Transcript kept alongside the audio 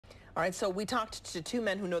All right, so we talked to two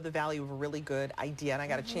men who know the value of a really good idea, and I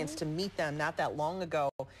got a chance to meet them not that long ago.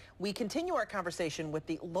 We continue our conversation with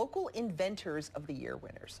the local Inventors of the Year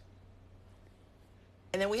winners.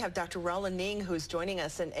 And then we have Dr. Ruola Ning, who's joining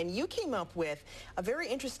us, and you came up with a very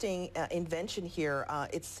interesting invention here.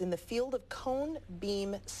 It's in the field of cone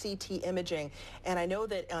beam CT imaging, and I know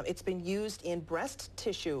that it's been used in breast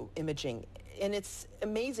tissue imaging, and it's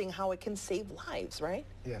amazing how it can save lives, right?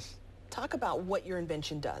 Yes. Talk about what your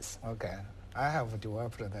invention does. Okay. I have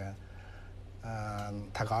developed the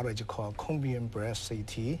technology called cone beam breast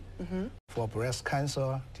CT for breast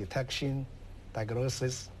cancer detection,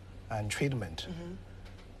 diagnosis, and treatment.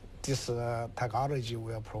 This technology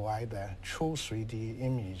will provide a true 3D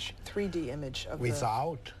image. 3D image of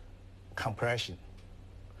without compression.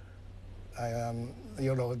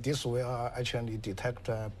 This will actually detect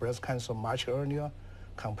breast cancer much earlier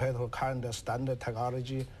compared to current standard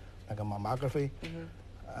technology like a mammography.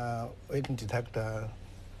 We can detect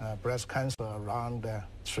breast cancer around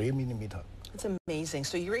 3 millimeters. It's amazing.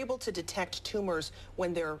 So you're able to detect tumors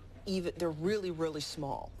when they're really, really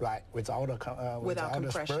small. Right, without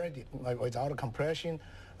compression. Without compression,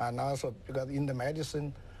 and also because in the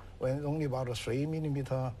medicine, when only about 3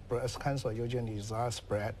 millimeter breast cancer usually is not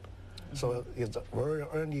spread. So it's very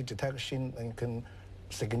early detection and can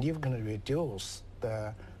significantly reduce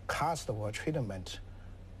the cost of a treatment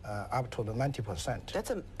up to the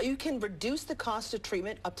 90%. You can reduce the cost of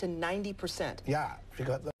treatment up to 90%. Yeah,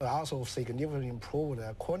 because it also significantly improve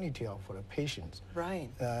the quality of the patients. Right.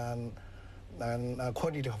 And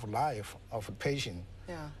quality of life of the patient.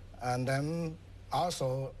 Yeah. And then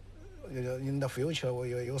also, in the future,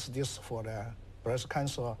 we will use this for the breast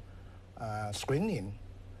cancer screening.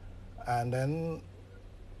 And then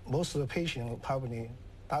most of the patients probably,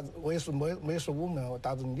 most women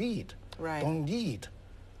don't need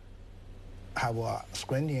have a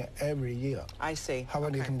screening every year. I see.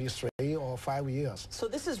 Probably it can be 3 or 5 years. So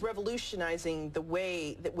this is revolutionizing the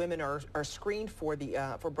way that women are screened for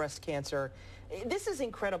breast cancer. This is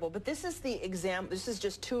incredible, but this is the example. This is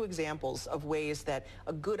just two examples of ways that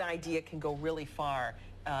a good idea can go really far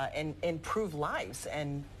and improve lives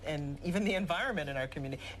and even the environment in our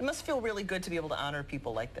community. It must feel really good to be able to honor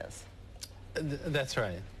people like this. That's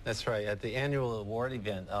right. That's right. At the annual award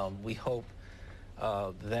event, we hope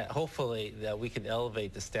that hopefully that we can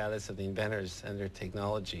elevate the status of the inventors and their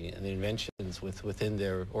technology and the inventions within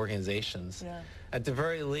their organizations. Yeah. At the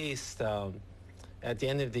very least, at the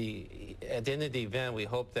end of the event, we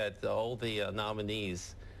hope that all the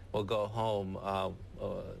nominees will go home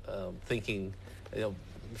thinking,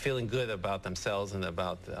 feeling good about themselves and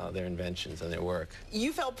about their inventions and their work.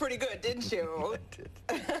 You felt pretty good, didn't you? I did.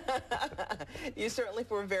 You certainly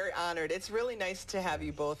were very honored. It's really nice to have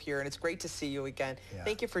you both here, and it's great to see you again. Yeah.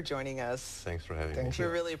 Thank you for joining us. Thanks for having me. We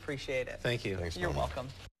really appreciate it. Thank you. Thanks, You're welcome.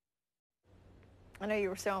 I know you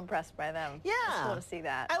were so impressed by them. Yeah. It's cool to see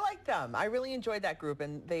that. I like them. I really enjoyed that group,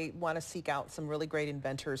 and they want to seek out some really great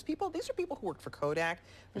inventors. These are people who worked for Kodak,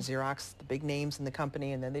 for Xerox, the big names in the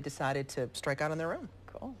company, and then they decided to strike out on their own.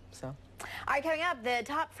 Cool. So. All right, coming up, the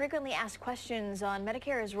top frequently asked questions on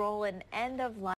Medicare's role in end-of-life